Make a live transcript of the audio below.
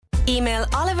Email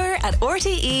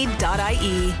oliver@rte.ie.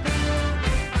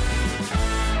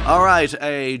 All right,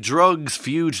 a drugs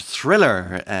feud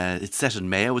thriller. It's set in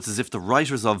Mayo. It's as if the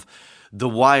writers of The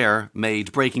Wire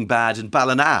made Breaking Bad in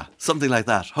Ballina, something like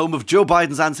that. Home of Joe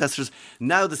Biden's ancestors,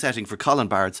 now the setting for Colin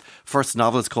Barrett's first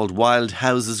novel. It's called Wild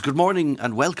Houses. Good morning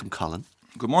and welcome, Colin.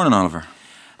 Good morning, Oliver.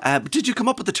 Did you come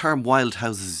up with the term wild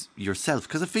houses yourself?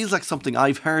 Because it feels like something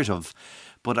I've heard of,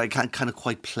 but I can't kind of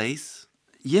quite place.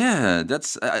 Yeah,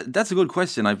 that's a good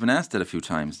question. I've been asked that a few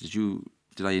times.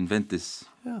 Did I invent this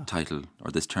title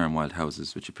or this term, Wild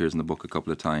Houses, which appears in the book a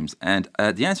couple of times? And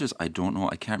the answer is I don't know.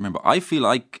 I can't remember. I feel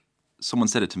like someone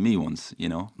said it to me once,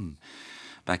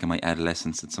 back in my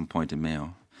adolescence at some point in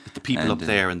Mayo. But the people up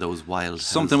there in those wild houses.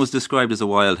 Something was described as a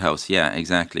wild house. Yeah,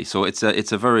 exactly. So it's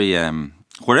a very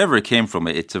wherever it came from,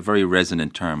 it's a very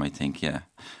resonant term, I think. Yeah,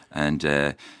 and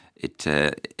it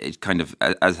kind of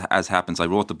as happens. I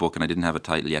wrote the book and I didn't have a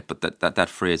title yet, but that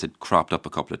phrase had cropped up a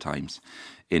couple of times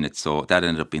in it, so that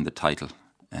ended up being the title.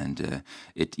 And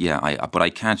but I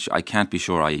can't be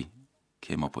sure I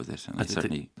came up with it, and I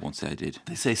certainly won't say I did.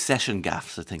 They say session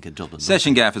gaffs, I think, in Dublin.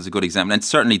 Session gaff is a good example, and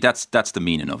certainly that's the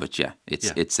meaning of it. Yeah,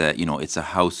 it's a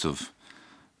house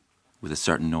with a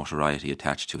certain notoriety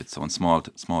attached to it. So in small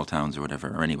towns or whatever,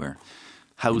 or anywhere,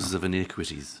 houses of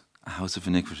iniquities. A house of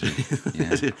iniquity.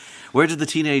 Yeah. Where did the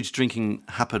teenage drinking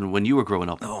happen when you were growing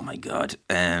up? Oh my God.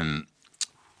 The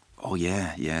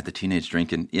teenage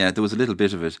drinking. Yeah, there was a little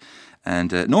bit of it.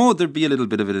 And no, there'd be a little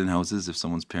bit of it in houses if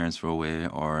someone's parents were away.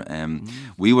 Or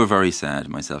we were very sad,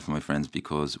 myself and my friends,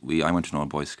 because I went to an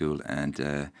all-boys school. And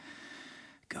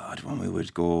when we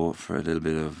would go for a little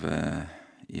bit of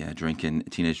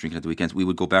teenage drinking at the weekends, we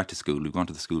would go back to school. We'd go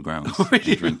onto the school grounds and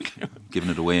drink, giving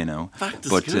it away now. Back to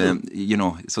school.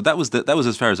 So that was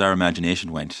as far as our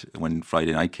imagination went when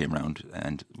Friday night came round,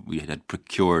 and we had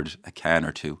procured a can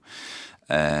or two.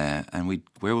 And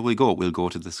where will we go? We'll go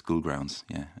to the school grounds,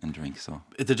 and drink. So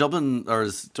the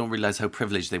Dubliners don't realise how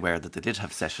privileged they were that they did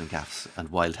have session gaffs and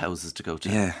wild houses to go to.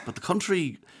 Yeah. But the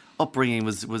country upbringing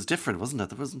was different, wasn't it?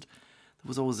 There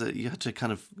was always you had to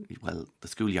kind of, the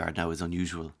schoolyard now is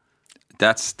unusual.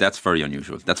 That's very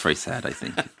unusual. That's very sad, I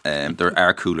think. There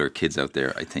are cooler kids out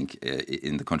there, I think,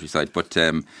 in the countryside. But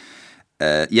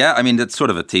that's sort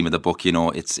of a theme of the book.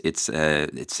 It's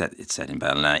set in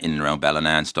Ballina, in and around Ballina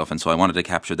and stuff. And so I wanted to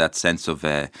capture that sense of,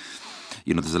 there's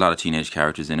a lot of teenage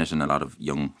characters in it and a lot of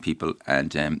young people,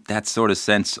 and that sort of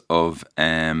sense of,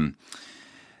 what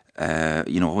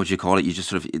would you call it? You just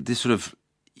sort of.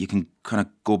 You can kind of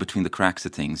go between the cracks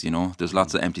of things, There's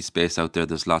lots of empty space out there.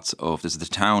 There's the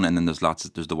town, and then there's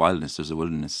the wilderness. There's the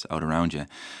wilderness out around you,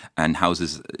 and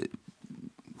houses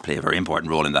play a very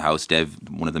important role in the house. Dev,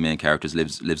 one of the main characters,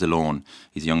 lives alone.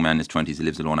 He's a young man in his 20s. He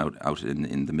lives alone out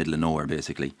in the middle of nowhere,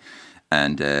 basically.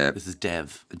 And this is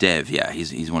Dev. Dev, yeah,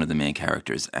 he's one of the main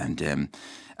characters. And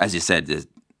as you said,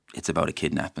 it's about a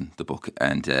kidnapping, the book.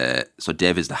 And so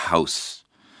Dev is the house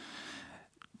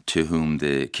to whom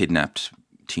the kidnapped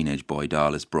teenage boy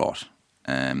doll is brought,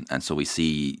 and so we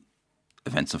see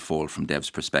events unfold from Dev's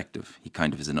perspective. He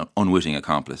kind of is an unwitting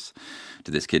accomplice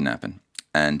to this kidnapping,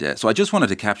 and so I just wanted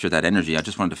to capture that energy. I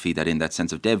just wanted to feed that in, that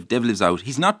sense of Dev lives out.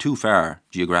 He's not too far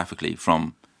geographically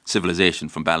from civilization,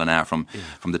 from Ballina, from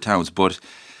the towns, but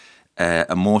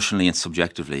emotionally and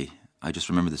subjectively, I just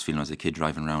remember this feeling as a kid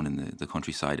driving around in the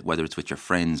countryside, whether it's with your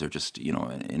friends or just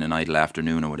in an idle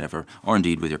afternoon or whatever, or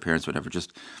indeed with your parents or whatever,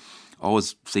 just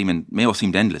Mayo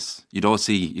seemed endless.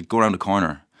 You'd go around a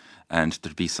corner and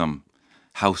there'd be some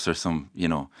house or some,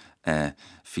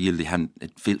 field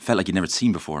felt like you'd never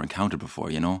seen before, encountered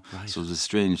before, Right. So there's a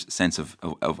strange sense of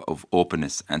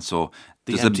openness. And so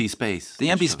the empty space. The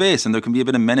empty space, and there can be a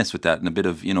bit of menace with that, and a bit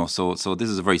of, so this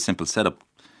is a very simple setup.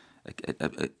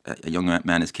 A young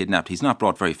man is kidnapped. He's not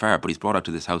brought very far, but he's brought out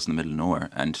to this house in the middle of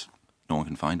nowhere, and no one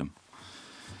can find him.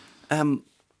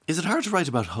 Is it hard to write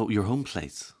about your home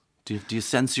place? Do you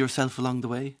sense yourself along the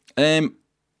way?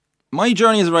 My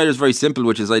journey as a writer is very simple,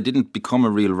 which is I didn't become a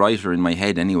real writer in my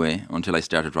head anyway until I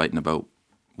started writing about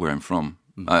where I'm from.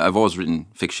 I've always written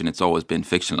fiction. It's always been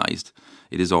fictionalized.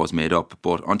 It is always made up.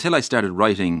 But until I started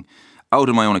writing out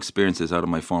of my own experiences, out of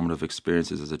my formative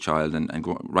experiences as a child,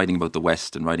 and writing about the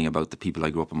West and writing about the people I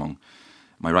grew up among,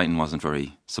 my writing wasn't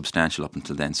very substantial up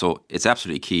until then. So it's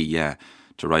absolutely key,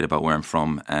 to write about where I'm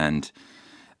from. And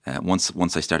once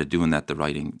I started doing that, the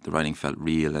writing felt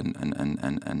real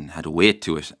and had a weight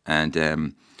to it.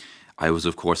 And I was,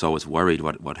 of course, always worried.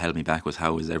 What held me back was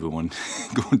how is everyone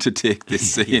going to take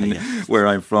this in where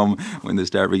I'm from when they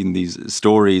start reading these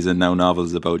stories and now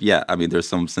novels about, there's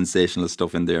some sensational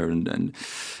stuff in there and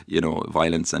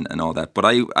violence and all that. But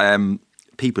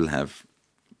people have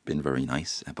been very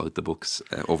nice about the books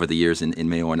over the years in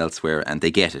Mayo and elsewhere, and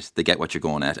they get it. They get what you're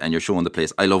going at, and you're showing the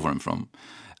place. I love where I'm from.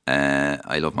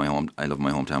 I love my home. I love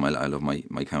my hometown. I love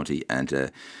my county,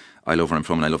 and I love where I'm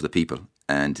from, and I love the people.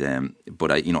 And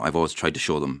but I've always tried to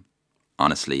show them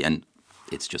honestly, and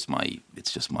it's just my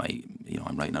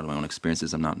I'm writing out of my own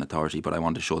experiences. I'm not an authority, but I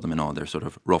want to show them in all their sort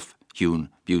of rough hewn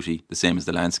beauty, the same as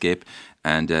the landscape.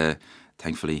 And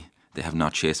thankfully, they have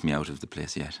not chased me out of the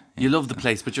place yet. You love the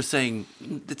place, but you're saying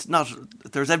it's not.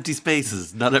 There's empty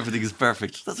spaces. Not everything is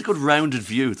perfect. That's a good rounded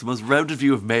view. It's the most rounded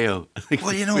view of Mayo.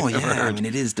 Well, I mean,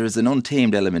 it is. There's an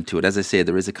untamed element to it. As I say,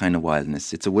 there is a kind of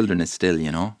wildness. It's a wilderness still,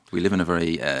 We live in a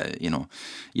very,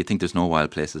 you think there's no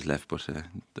wild places left, but there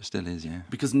still is, yeah.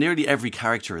 Because nearly every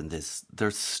character in this,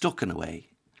 they're stuck in a way.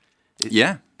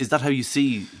 Yeah. Is that how you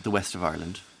see the west of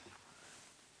Ireland?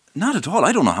 Not at all.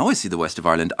 I don't know how I see the west of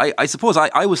Ireland. I suppose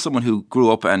I was someone who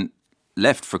grew up and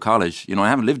left for college. I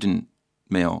haven't lived in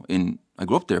Mayo. I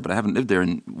grew up there, but I haven't lived there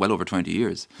in well over 20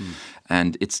 years.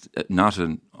 And it's not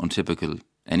an untypical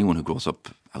anyone who grows up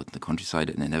out in the countryside.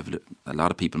 And inevitably, a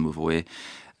lot of people move away.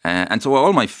 And so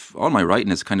all my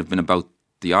writing has kind of been about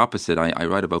the opposite. I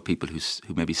write about people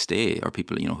who maybe stay, or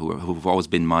people who've always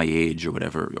been my age or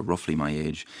whatever, or roughly my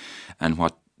age, and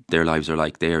what their lives are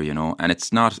like there, and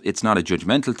it's not a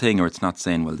judgmental thing, or it's not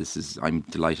saying, well, I'm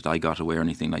delighted I got away or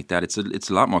anything like that. It's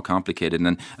a lot more complicated.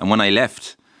 And when I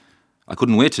left, I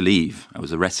couldn't wait to leave. I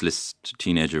was a restless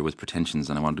teenager with pretensions,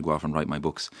 and I wanted to go off and write my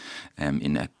books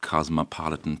in a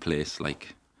cosmopolitan place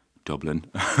like Dublin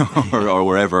or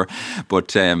wherever,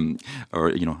 but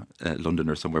London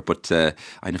or somewhere. But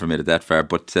I never made it that far.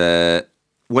 But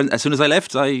as soon as I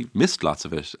left, I missed lots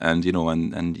of it, and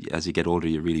and as you get older,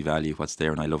 you really value what's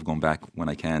there, and I love going back when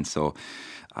I can. So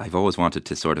I've always wanted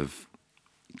to sort of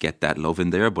get that love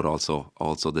in there, but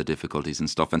also the difficulties and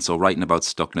stuff. And so writing about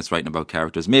stuckness, writing about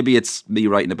characters, maybe it's me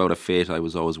writing about a fate I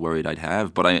was always worried I'd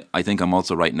have, but I think I'm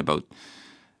also writing about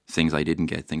things I didn't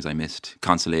get, things I missed,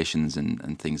 consolations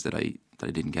and things that I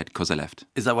didn't get because I left.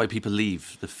 Is that why people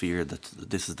leave? The fear that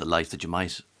this is the life that you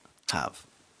might have?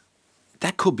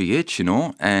 That could be it,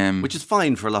 which is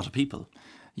fine for a lot of people.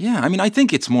 Yeah, I mean, I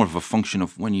think it's more of a function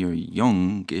of when you're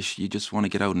youngish, you just want to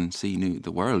get out and see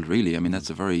the world, really. I mean,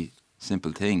 that's a very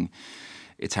simple thing.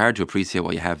 It's hard to appreciate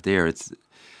what you have there. It's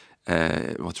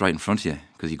what's right in front of you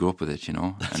because you grew up with it,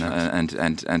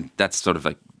 and that's sort of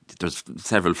like, there's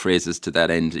several phrases to that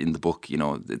end in the book,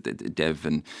 Dev,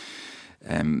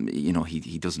 and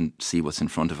he doesn't see what's in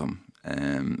front of him.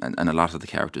 And a lot of the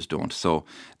characters don't. So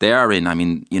they are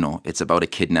it's about a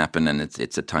kidnapping, and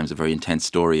it's at times a very intense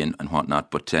story and whatnot.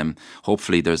 But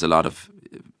hopefully there's a lot of,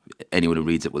 anyone who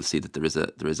reads it will see that there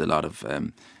is a lot of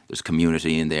there's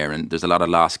community in there, and there's a lot of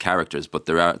lost characters, but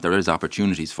there is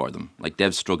opportunities for them. Like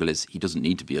Dev's struggle is he doesn't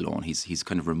need to be alone. He's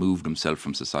kind of removed himself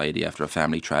from society after a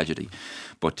family tragedy,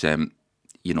 but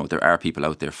there are people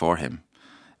out there for him.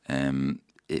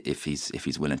 If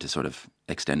he's willing to sort of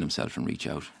extend himself and reach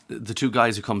out. The two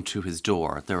guys who come to his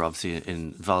door, they're obviously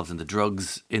involved in the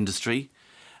drugs industry.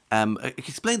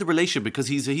 Explain the relationship, because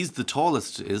he's the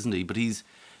tallest, isn't he? But he's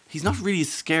not really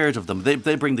scared of them.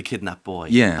 They bring the kidnapped boy,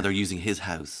 and they're using his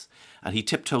house, and he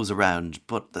tiptoes around.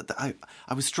 But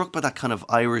I was struck by that kind of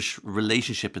Irish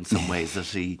relationship in some ways, that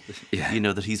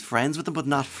that he's friends with them but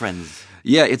not friends.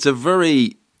 Yeah, it's a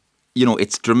very.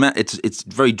 It's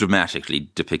very dramatically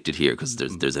depicted here, because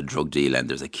there's a drug deal and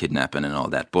there's a kidnapping and all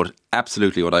that. But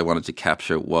absolutely, what I wanted to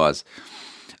capture was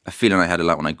a feeling I had a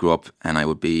lot when I grew up, and I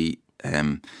would be,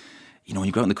 when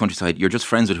you go out in the countryside, you're just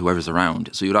friends with whoever's around.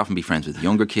 So you'd often be friends with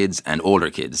younger kids and older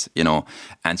kids,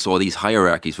 and so these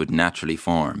hierarchies would naturally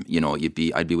form.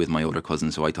 I'd be with my older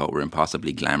cousins, who I thought were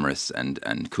impossibly glamorous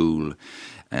and cool,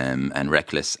 and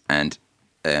reckless, and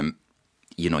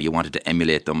you wanted to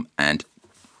emulate them, and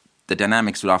the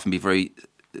dynamics would often be very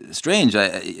strange.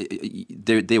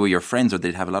 They were your friends, or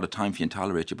they'd have a lot of time for you and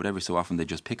tolerate you, but every so often they'd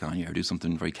just pick on you or do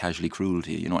something very casually cruel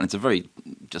to you, and it's a very,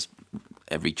 just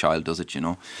every child does it,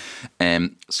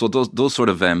 So those sort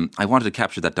of, I wanted to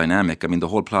capture that dynamic. I mean, the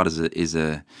whole plot is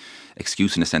a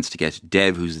excuse in a sense to get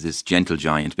Dev, who's this gentle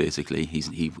giant, basically.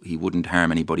 He wouldn't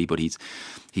harm anybody, but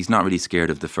he's not really scared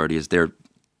of the Furdias. They're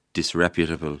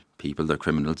disreputable people, they're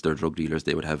criminals, they're drug dealers,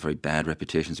 they would have very bad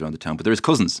reputations around the town, but they're his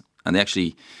cousins, and they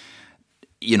actually,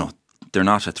 they're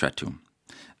not a threat to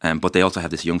him, but they also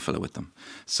have this young fella with them,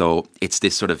 so it's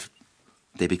this sort of,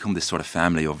 they become this sort of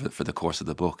family for the course of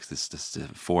the book, this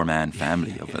four-man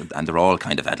family, and they're all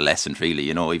kind of adolescent, really,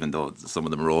 even though some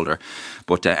of them are older,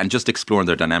 but and just exploring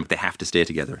their dynamic, they have to stay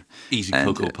together, eating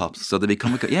Cocoa Pops. So they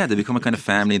become a kind of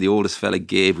family. The oldest fella,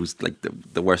 Gabe, who's like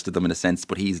the worst of them in a sense,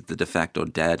 but he's the de facto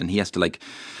dad, and he has to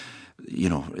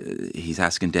he's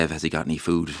asking Dev, has he got any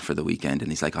food for the weekend?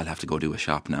 And he's like, I'll have to go do a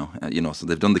shop now. So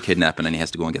they've done the kidnapping and he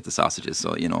has to go and get the sausages.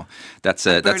 So, that's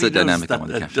a dynamic I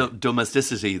want to capture.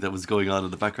 Domesticity that was going on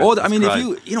in the background. Oh, I mean,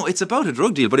 it's about a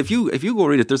drug deal, but if you go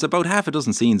read it, there's about half a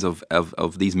dozen scenes of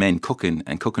these men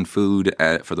cooking food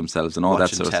for themselves and all that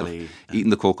sort of stuff. Eating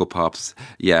the Cocoa Pops,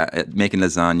 making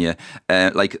lasagna.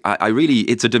 I really,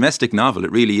 it's a domestic novel.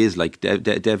 It really is. Like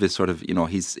Dev is sort of,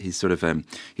 he's sort of,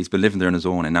 he's been living there on his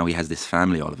own, and now he has this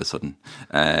family all of a sudden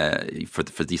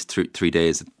for these 3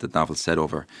 days that the novel's set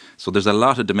over. So there's a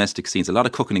lot of domestic scenes, a lot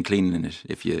of cooking and cleaning in it.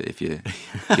 If you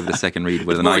give it a second read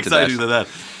with an eye to that. More exciting than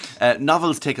that.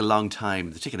 Novels take a long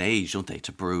time. They take an age, don't they,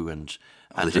 to brew and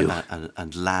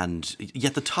land.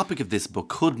 Yet the topic of this book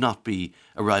could not be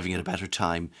arriving at a better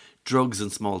time. Drugs in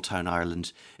small town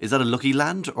Ireland. Is that a lucky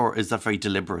land, or is that very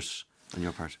deliberate on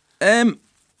your part?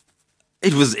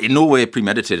 It was in no way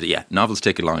premeditated. Yeah, novels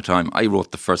take a long time. I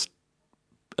wrote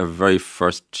a very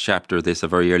first chapter of this, a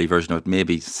very early version of it,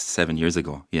 maybe 7 years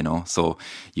ago, so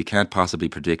you can't possibly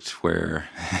predict where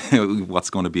what's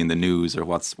going to be in the news or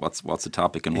what's the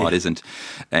topic and what isn't.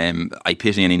 I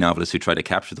pity any novelist who try to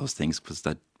capture those things, because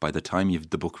that by the time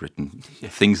you've the book written,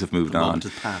 things have moved on.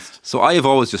 So I have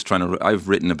always just I've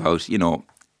written about,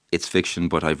 it's fiction,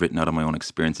 but I've written out of my own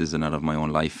experiences and out of my own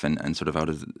life, and sort of out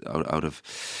of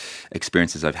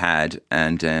experiences I've had,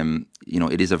 and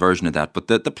it is a version of that. But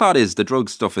the plot is the drug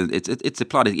stuff. It's a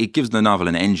plot. It gives the novel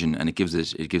an engine, and it gives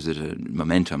it a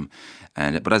momentum.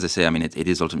 But as I say, I mean, it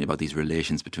is ultimately about these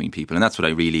relations between people, and that's what I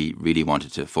really, really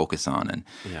wanted to focus on, and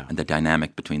the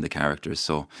dynamic between the characters.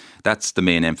 So that's the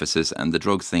main emphasis. And the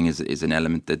drugs thing is an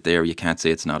element that you can't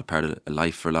say it's not a part of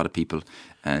life for a lot of people.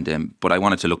 And but I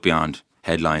wanted to look beyond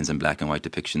headlines and black and white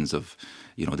depictions of,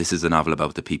 this is a novel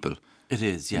about the people. It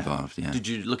is, involved. Yeah. Did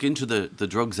you look into the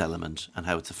drugs element and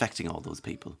how it's affecting all those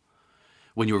people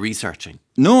when you were researching?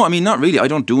 No, I mean, not really. I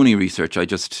don't do any research. I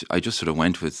just sort of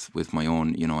went with my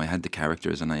own. I had the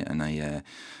characters, and I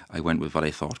went with what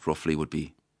I thought roughly would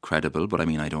be credible. But I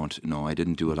mean, I don't know. I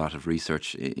didn't do a lot of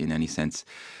research in any sense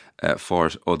for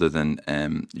it, other than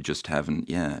just having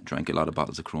drank a lot of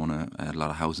bottles of Corona, a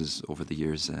lot of houses over the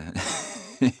years.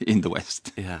 In the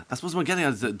West. Yeah. I suppose what I'm getting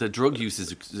at is the drug use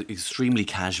is extremely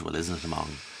casual, isn't it, among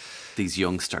these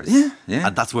youngsters? Yeah.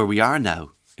 And that's where we are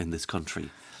now in this country.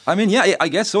 I mean, I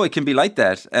guess so. It can be like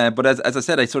that. But as I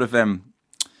said, I sort of...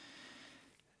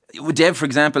 with Dev, for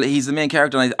example, he's the main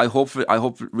character, and I hope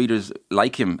readers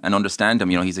like him and understand him.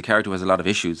 He's a character who has a lot of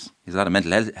issues. He's a lot of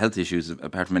mental health issues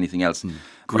apart from anything else.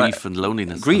 Grief and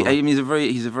loneliness. Grief. I mean,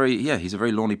 he's a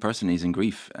very lonely person. He's in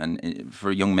grief, and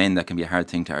for young men, that can be a hard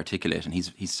thing to articulate. And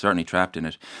he's certainly trapped in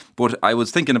it. But I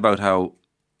was thinking about how,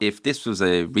 if this was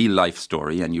a real life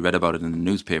story and you read about it in the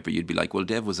newspaper, you'd be like, well,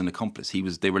 Dev was an accomplice. He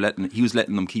was letting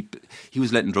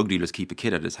drug dealers keep a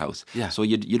kid at his house. Yeah. So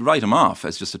you'd write him off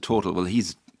as just a total. Well,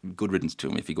 he's good riddance to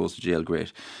him. If he goes to jail,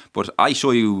 great. But I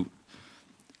show you,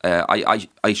 I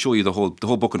show you the whole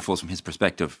book unfolds from his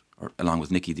perspective, along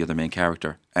with Nicky, the other main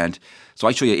character. And so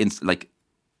I show you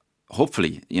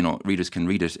hopefully, readers can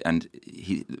read it, and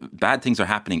bad things are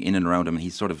happening in and around him, and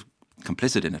he's sort of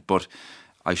complicit in it. But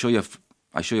I show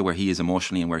you where he is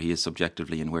emotionally and where he is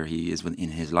subjectively and where he is in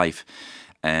his life.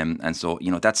 And so,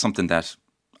 that's something that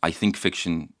I think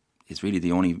fiction is really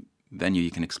the only venue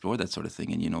you can explore that sort of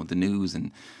thing. And, the news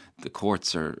and the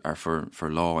courts are for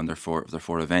law, and they're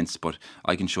for events. But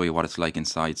I can show you what it's like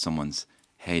inside someone's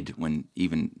head when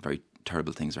even very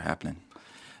terrible things are happening.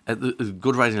 The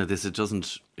good writing like this, it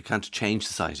can't change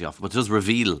society often, but it does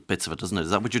reveal bits of it, doesn't it?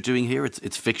 Is that what you're doing here?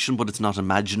 It's fiction, but it's not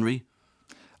imaginary?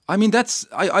 I mean,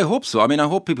 I hope so. I mean, I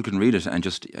hope people can read it and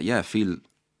just, feel,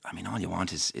 I mean, all you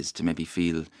want is to maybe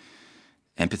feel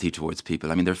empathy towards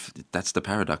people. I mean, that's the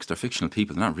paradox. They're fictional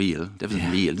people. They're not real. They're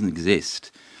not real. It doesn't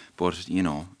exist. But,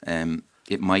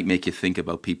 it might make you think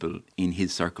about people in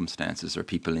his circumstances, or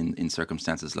people in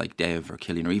circumstances like Dev or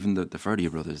Killian, or even the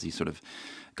Ferdia brothers, these sort of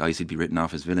guys who'd be written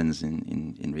off as villains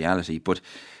in reality. But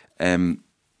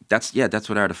that's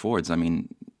what art affords. I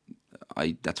mean,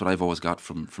 that's what I've always got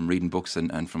from reading books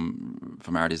and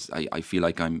from art, is I feel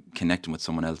like I'm connecting with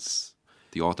someone else,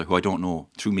 the author, who I don't know,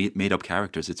 through made up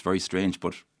characters. It's very strange,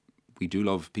 but we do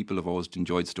love, people have always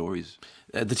enjoyed stories.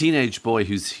 The teenage boy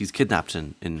he's kidnapped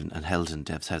and held in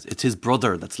Dev's house, it's his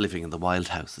brother that's living in the wild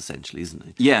house, essentially, isn't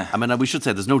it? Yeah. I mean, we should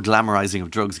say there's no glamorising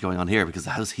of drugs going on here, because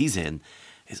the house he's in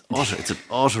It's an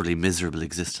utterly miserable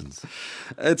existence.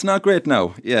 It's not great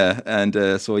now, yeah. And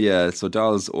so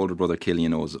Dahl's older brother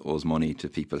Killian owes money to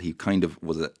people. He kind of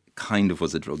was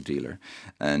a drug dealer,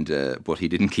 and but he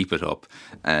didn't keep it up,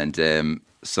 and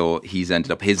so he's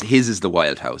ended up his is the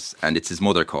Wild House, and it's his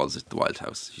mother calls it the Wild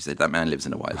House. She said that man lives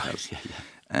in a wild house, Yeah.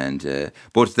 and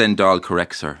but then Dahl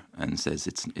corrects her and says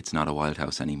it's not a wild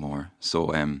house anymore.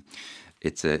 So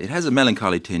it has a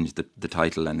melancholy tinge, the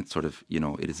title, and it's sort of,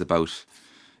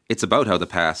 it's about how the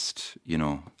past,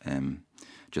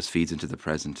 just feeds into the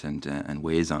present and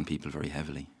weighs on people very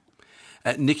heavily.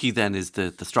 Nikki then is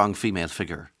the strong female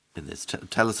figure in this.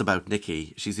 Tell us about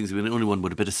Nikki. She seems to be the only one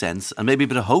with a bit of sense and maybe a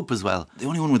bit of hope as well. The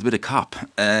only one with a bit of cop.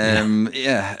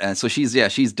 So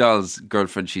she's Dahl's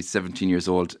girlfriend. She's 17 years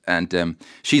old, and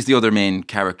she's the other main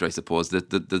character, I suppose.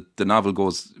 The novel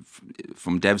goes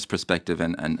from Dev's perspective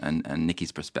and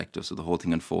Nikki's perspective, so the whole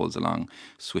thing unfolds along,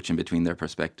 switching between their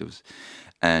perspectives.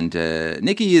 And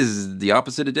Nikki is the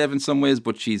opposite of Dev in some ways,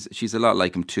 but she's a lot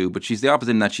like him too. But she's the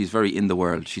opposite in that she's very in the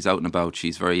world. She's out and about.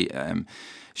 She's very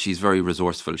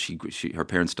resourceful. Her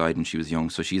parents died when she was young,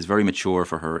 so she is very mature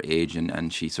for her age,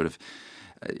 and she sort of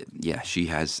she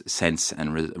has sense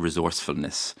and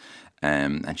resourcefulness.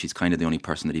 And she's kind of the only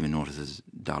person that even notices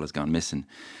Dahl has gone missing.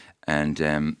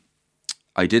 And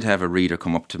I did have a reader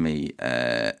come up to me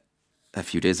a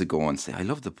few days ago and say, I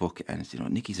love the book, and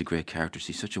Nikki's a great character.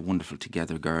 She's such a wonderful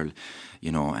together girl,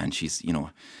 and she's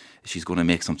going to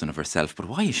make something of herself. But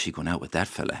why is she going out with that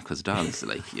fella? Because Dahl is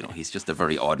like, he's just a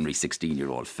very ordinary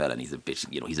 16-year-old fella, and he's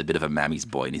a bit of a mammy's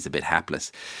boy, and he's a bit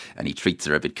hapless, and he treats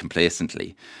her a bit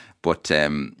complacently. But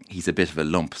he's a bit of a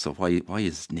lump. So why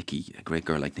is Nikki, a great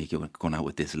girl like Nikki, going out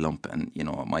with this lump? And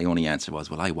my only answer was,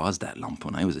 well, I was that lump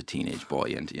when I was a teenage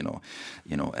boy, and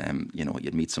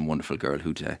you'd meet some wonderful girl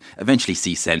who'd eventually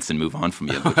see sense and move on from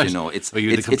you. But it's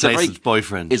the complacent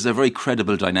boyfriend. It's a very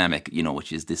credible dynamic,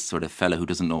 which is this sort of fella who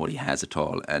doesn't know what he has at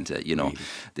all, and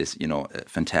this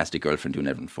fantastic girlfriend doing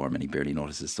everything for him, and he barely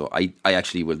notices. So I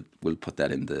actually will put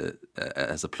that in the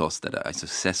as a plus, that I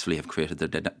successfully have created the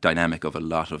dynamic of a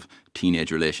lot of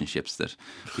teenage relationships that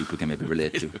people can maybe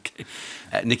relate to. Okay.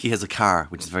 Nikki has a car,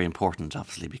 which is very important,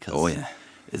 obviously, because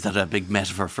is that a big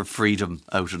metaphor for freedom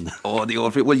out in the old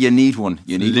free? Well, you need one.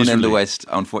 You need Literally. one in the West.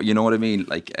 You know what I mean?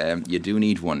 Like, you do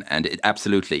need one, and it's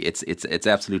absolutely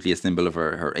a symbol of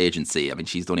her agency. I mean,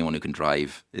 she's the only one who can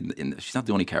drive. She's not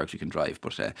the only character who can drive,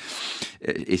 but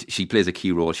she plays a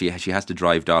key role. She has to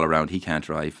drive Dahl around. He can't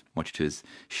drive, much to his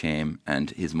shame,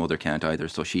 and his mother can't either.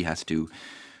 So she has to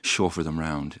chauffeur them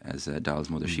round, as Dahl's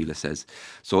mother Sheila says.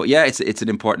 So it's an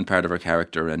important part of her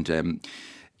character, and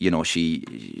she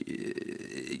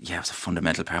it was a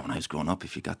fundamental part when I was growing up.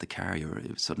 If you got the car,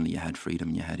 suddenly you had freedom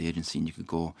and you had agency, and you could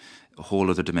go a whole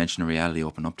other dimension of reality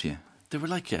open up to you. They were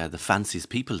like the fanciest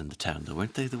people in the town, though,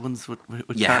 weren't they? The ones with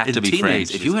you car, had to be friends.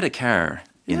 If you had a car,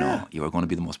 you were going to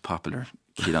be the most popular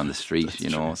kid on the street.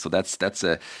 So that's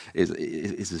a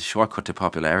shortcut to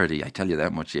popularity. I tell you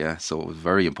that much. Yeah. So it was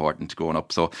very important growing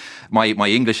up. So my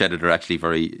English editor actually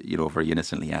very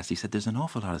innocently asked. He said, "There's an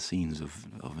awful lot of scenes of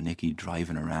Nikki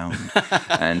driving around,"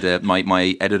 and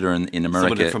my editor in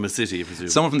America, someone from a city, I presume.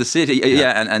 Someone from the city,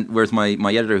 and whereas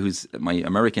my editor, who's my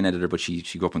American editor, but she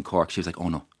grew up in Cork, she was like, "Oh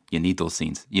no, you need those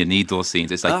scenes. You need those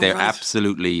scenes." It's like they're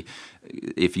absolutely.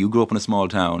 If you grew up in a small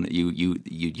town, you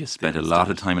just spent a lot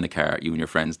of time in a car, you and your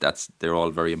friends. They're all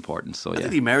very important. So I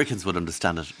think the Americans would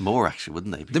understand it more, actually,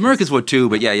 wouldn't they? The Americans would too,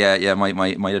 but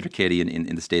my editor Katie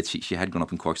in the States, she had grown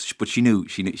up in Cork, but she knew.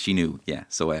 Yeah,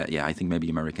 so I think maybe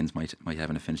Americans might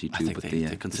have an affinity too. I think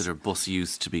they consider bus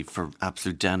use to be for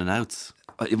absolute down and outs.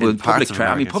 Well, public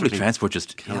transport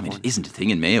just it isn't a thing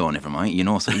in Mayo. Never mind,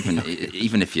 So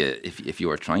even if you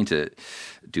were trying to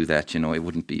do that, it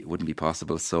wouldn't be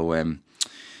possible. So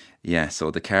so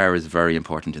the car is very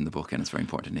important in the book, and it's very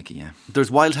important to Nikki. Yeah,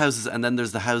 there's wild houses, and then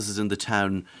there's the houses in the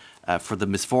town for the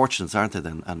misfortunes, aren't there?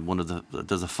 Then, and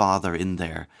there's a father in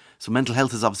there. So mental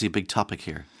health is obviously a big topic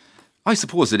here. I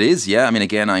suppose it is, yeah. I mean,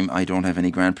 again, I don't have any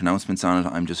grand pronouncements on it.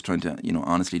 I'm just trying to,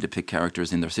 honestly depict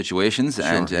characters in their situations,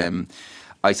 and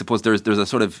I suppose there's a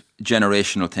sort of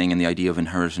generational thing in the idea of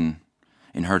inheriting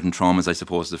traumas, I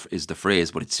suppose, is the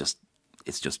phrase, but it's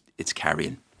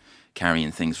carrying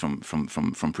things from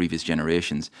previous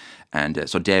generations, and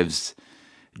so Dev's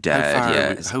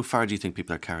dad. How far do you think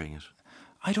people are carrying it?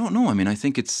 I don't know. I mean, I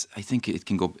think it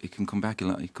can come back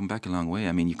a long way.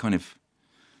 I mean, you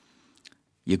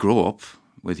grow up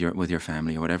with your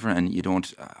family or whatever, and you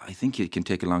don't. I think it can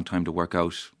take a long time to work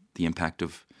out the impact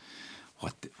of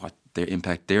what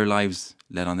their lives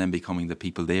led on them becoming the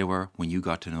people they were when you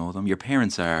got to know them. Your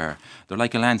parents they're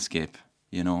like a landscape.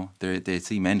 You know, they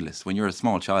seem endless. When you're a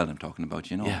small child, I'm talking about,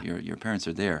 you know, your parents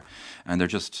are there, and they're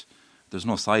just, there's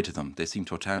no side to them. They seem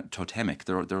totemic.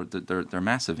 They're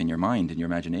massive in your mind, in your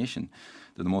imagination.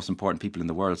 They're the most important people in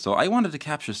the world. So I wanted to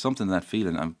capture something of that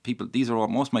feeling. And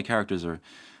most of my characters are,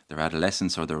 they're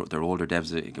adolescents or they're older.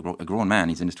 Dev's a grown man.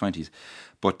 He's in his 20s.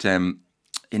 But in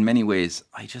many ways,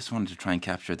 I just wanted to try and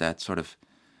capture that sort of,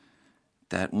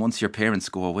 that once your parents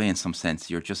go away, in some sense,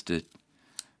 you're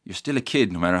still a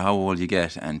kid no matter how old you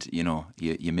get, and you know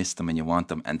you miss them and you want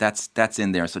them, and that's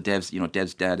in there. So Dev's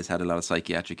dad has had a lot of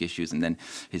psychiatric issues, and then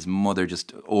his mother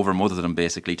just overmothered him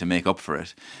basically to make up for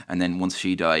it. And then once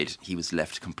she died, he was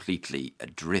left completely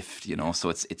adrift. You know, so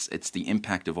it's the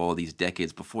impact of all these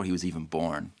decades before he was even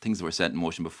born. Things that were set in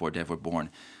motion before Dev were born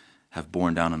have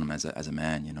borne down on him as a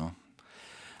man. You know.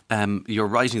 You're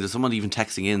writing, there's someone even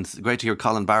texting in. It's great to hear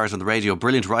Colin Barrett on the radio.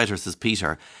 Brilliant writer, says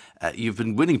Peter. You've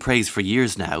been winning praise for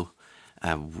years now.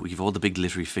 We've all the big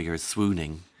literary figures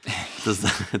swooning. Does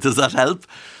that help?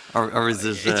 Or is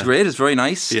it... It's great, it's very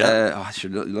nice. Yeah.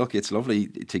 Look, it's lovely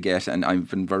to get, and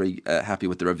I've been very happy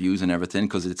with the reviews and everything,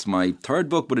 because it's my third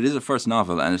book, but it is a first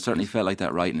novel, and it certainly felt like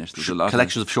that writing it. There's a lot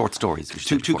collections of short stories.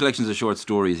 Two collections of short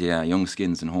stories, yeah, Young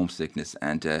Skins and Homesickness.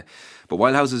 And but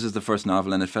Wild Houses is the first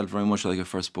novel, and it felt very much like a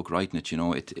first book writing it, you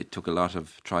know. It took a lot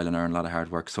of trial and error, a lot of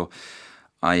hard work, so...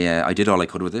 I did all I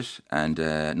could with it, and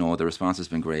no, the response has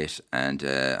been great, and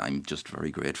I'm just very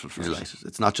grateful for it.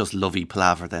 It's not just lovey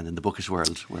palaver then in the bookish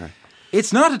world, where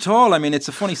it's not at all. I mean, it's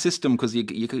a funny system, because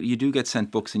you do get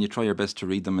sent books, and you try your best to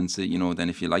read them and say, you know,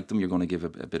 then if you like them, you're going to give a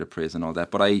bit of praise and all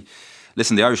that. But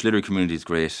listen, the Irish literary community is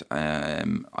great.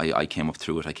 I came up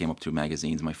through it. I came up through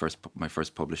magazines. My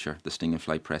first publisher, the Sting and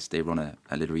Fly Press, they run a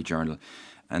literary journal.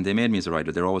 And they made me as a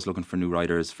writer. They're always looking for new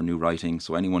writers, for new writing.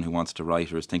 So anyone who wants to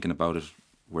write or is thinking about it,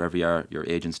 wherever you are, your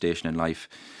age and station in life,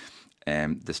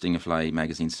 the Sting and Fly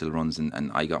magazine still runs,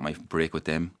 and I got my break with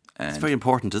them. And it's very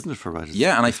important, isn't it, for writers?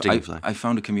 Yeah, and I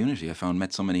found a community.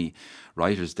 met so many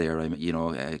writers there.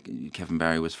 Kevin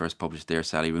Barry was first published there.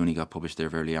 Sally Rooney got published there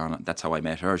very early on. That's how I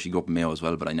met her. She grew up in Mayo as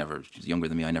well, but she's younger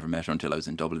than me. I never met her until I was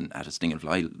in Dublin at a Sting and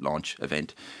Fly launch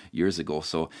event years ago.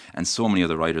 So many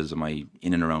other writers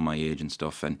in and around my age and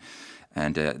stuff.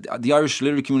 And the Irish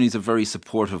literary community is a very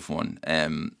supportive one.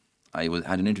 I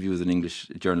had an interview with an English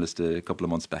journalist a couple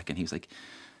of months back, and he was like,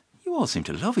 "You all seem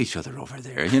to love each other over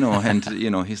there, you know." And you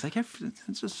know, he's like,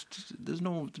 "It's just there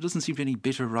doesn't seem to be any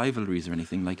bitter rivalries or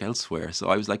anything like elsewhere." So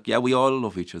I was like, "Yeah, we all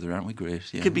love each other, aren't we?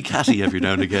 Great." Yeah. It can be catty every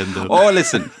now and again, though. Oh,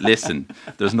 listen.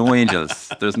 There's no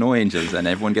angels. and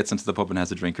everyone gets into the pub and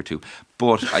has a drink or two.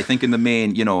 But I think in the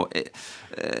main, you know,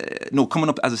 coming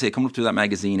up to that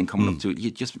magazine and coming up to it,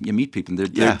 you meet people. And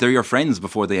they're your friends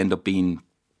before they end up being.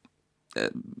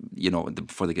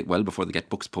 Before they get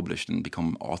books published and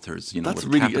become authors, you know. It's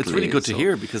really good to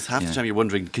hear, because half the time you're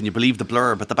wondering, can you believe the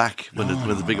blurb at the back when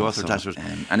there's a big author attached to it?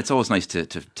 And it's always nice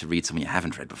to read someone you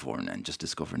haven't read before and just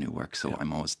discover new work. So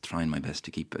I'm always trying my best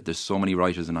to keep it. There's so many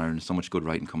writers in Ireland, so much good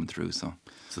writing coming through. So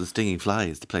the Stinging Fly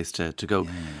is the place to go.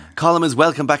 Yeah. Colin is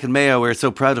welcome back in Mayo. We're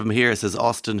so proud of him here, says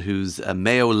Austin, who's a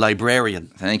Mayo librarian.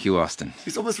 Thank you, Austin.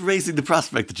 He's almost raising the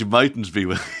prospect that you mightn't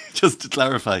be, just to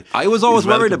clarify. I was always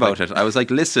worried about it. I was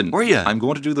like, listen, were you? I'm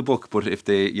going to do the book, but if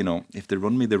they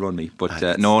run me, they run me. But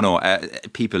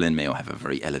people in Mayo have a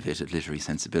very elevated literary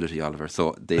sensibility, Oliver.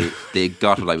 So they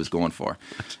got what I was going for,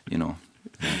 you know.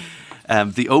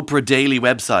 The Oprah Daily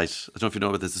website, I don't know if you know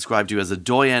about this, described you as a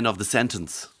doyen of the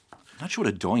sentence. I'm not sure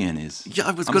what a doyen is. Yeah,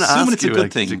 I was going to ask you. I'm assuming it's a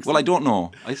good thing. Well, I don't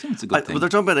know. I assume it's a good thing. Well, they're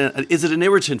talking about, is it an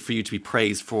irritant for you to be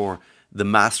praised for the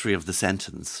mastery of the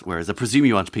sentence, whereas I presume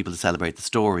you want people to celebrate the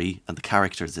story and the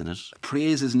characters in it?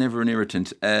 Praise is never an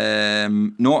irritant.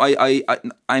 No,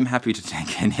 I'm happy to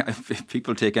take any. If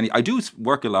people take any, I do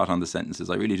work a lot on the sentences.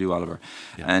 I really do, Oliver.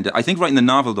 Yeah. And I think writing the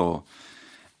novel, though,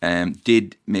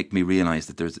 did make me realise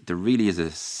that there really is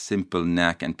a simple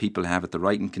knack, and people have it. The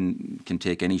writing can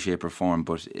take any shape or form,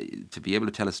 but to be able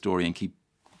to tell a story and keep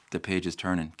the pages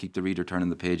turning, keep the reader turning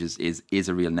the pages is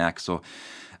a real knack. So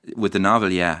with the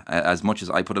novel, as much as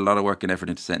I put a lot of work and effort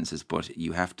into sentences, but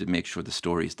you have to make sure the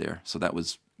story is there. So that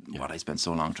was what I spent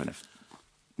so long trying to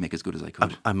make as good as I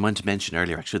could. I meant to mention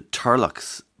earlier, actually,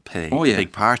 Turlough's play a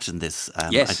big part in this.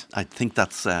 Yes. I think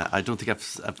that's, I don't think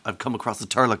I've come across a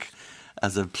Turlough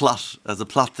as a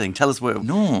plot thing. Tell us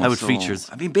how it features.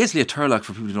 I mean, basically a turlough,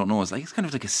 for people who don't know, is it's kind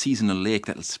of like a seasonal lake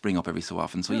that'll spring up every so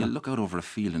often. So you look out over a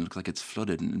field and it looks like it's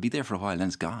flooded, and it'll be there for a while, and then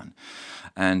it's gone.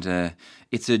 And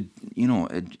it's a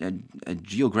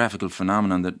geographical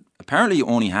phenomenon that apparently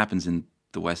only happens in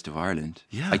the west of Ireland.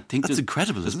 Yeah, I think that's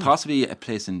incredible. There's possibly a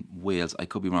place in Wales, I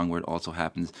could be wrong, where it also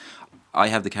happens. I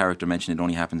have the character mentioned. It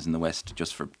only happens in the West,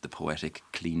 just for the poetic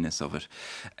cleanness of it.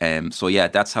 So yeah,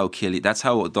 that's how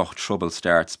the trouble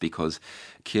starts, because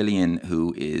Killian,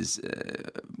 who is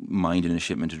minding a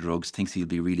shipment of drugs, thinks he'll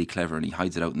be really clever, and he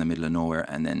hides it out in the middle of nowhere,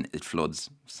 and then it floods.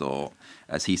 So,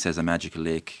 as he says, a magical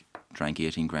lake drank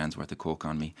 18 grand's worth of coke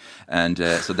on me, and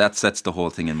so that sets the whole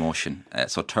thing in motion.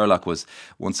 So Turlock was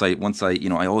once I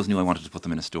I always knew I wanted to put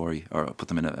them in a story or put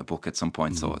them in a book at some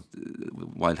point. So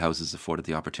Wild Houses afforded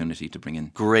the opportunity to bring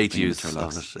in great use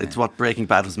of it. It's what Breaking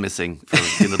Bad was missing for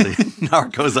the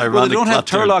Narcos ironic. Well, they don't have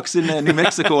Turlocks in New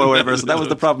Mexico or whatever, so that was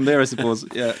the problem there, I suppose.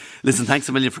 Yeah. Listen, thanks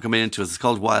a million for coming into us. It's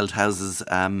called Wild Houses.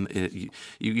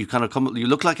 You kind of you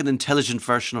look like an intelligent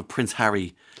version of Prince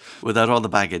Harry, without all the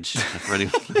baggage. For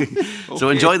anyone. So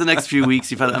enjoy the next few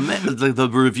weeks. You've had the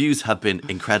reviews have been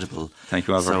incredible. Thank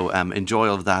you, Oliver. So enjoy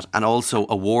all of that, and also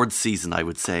awards season, I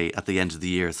would say, at the end of the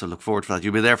year. So look forward to that.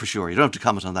 You'll be there for sure. You don't have to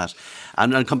comment on that,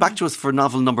 and come back to us for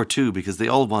novel number 2, because they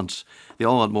all want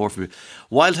more from you.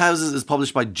 Wild Houses is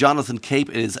published by Jonathan Cape.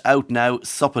 It is out now.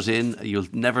 Sup it in. You'll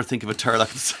never think of a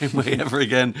Turlock the same way ever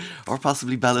again, or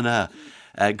possibly Ballina.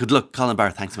 Good luck, Colin,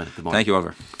 Barrett. Thanks a minute. Good morning. Thank you,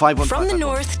 Oliver. From the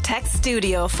North Text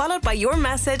Studio, followed by your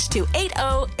message to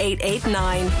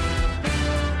 80889.